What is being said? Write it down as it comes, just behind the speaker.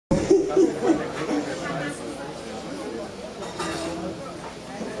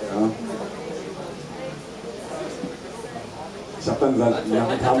dann nach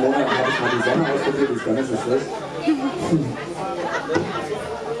ein paar Monaten habe ich mal die Sonne ausprobiert, die ist gar nicht so schlecht.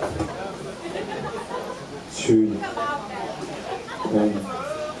 Schön.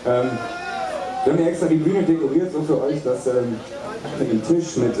 Wir haben ja extra die Bühne dekoriert, so für euch, dass mit dem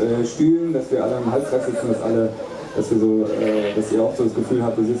Tisch, mit Stühlen, dass wir alle am Halsreich sitzen, dass ihr auch so das Gefühl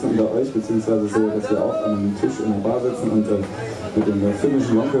habt, wir sitzen unter euch, beziehungsweise so, dass wir auch an einem Tisch in der Bar sitzen und mit dem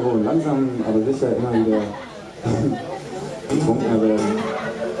filmischen Lonkero langsam, aber sicher immer wieder betrunkener werden.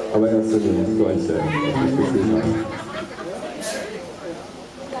 Aber erst für euch nicht gefühlt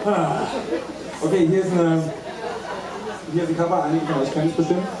haben. Okay, hier ist ein Cover, einige von euch kennen es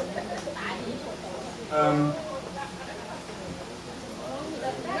bestimmt.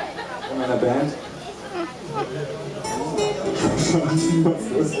 Von meiner Band.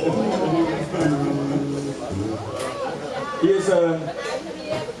 Hier ist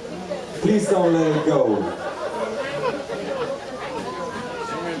Please Don't Let It Go.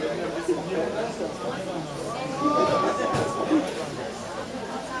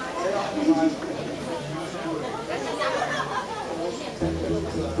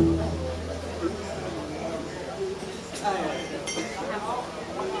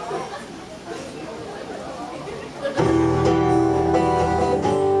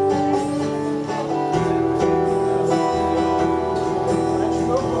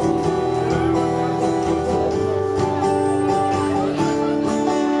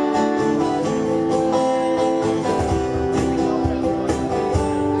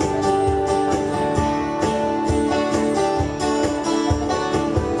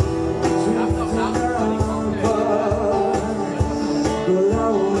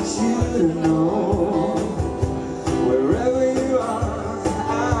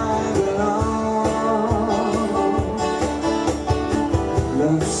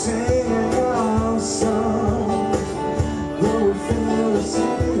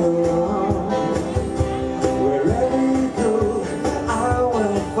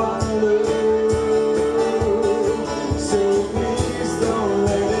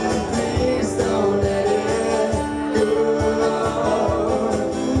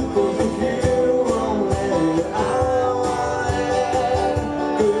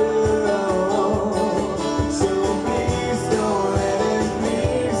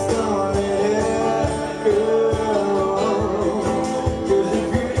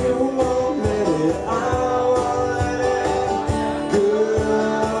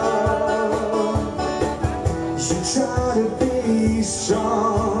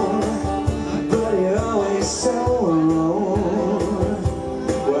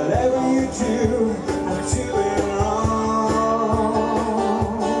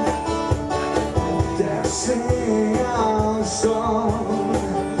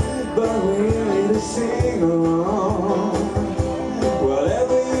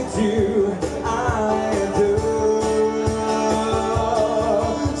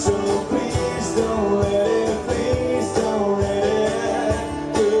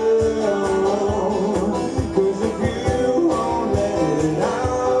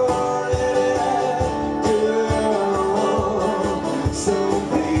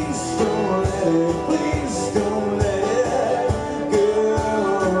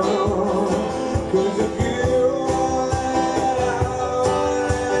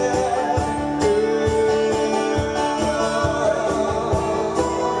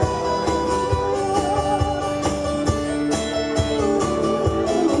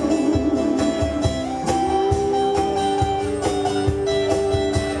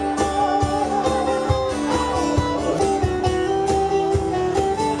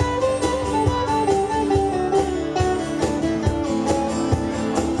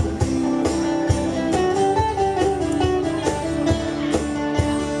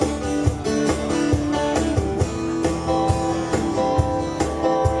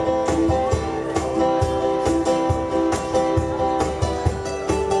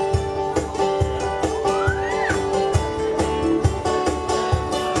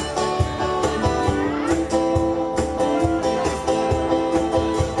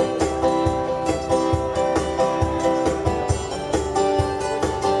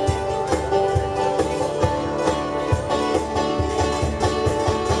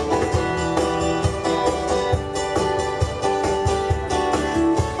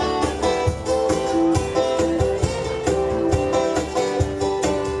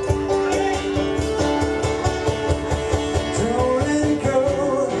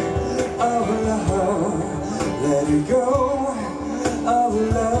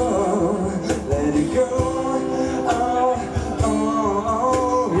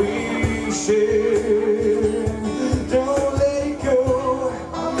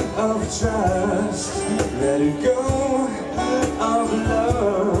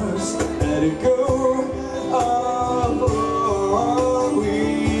 let it go.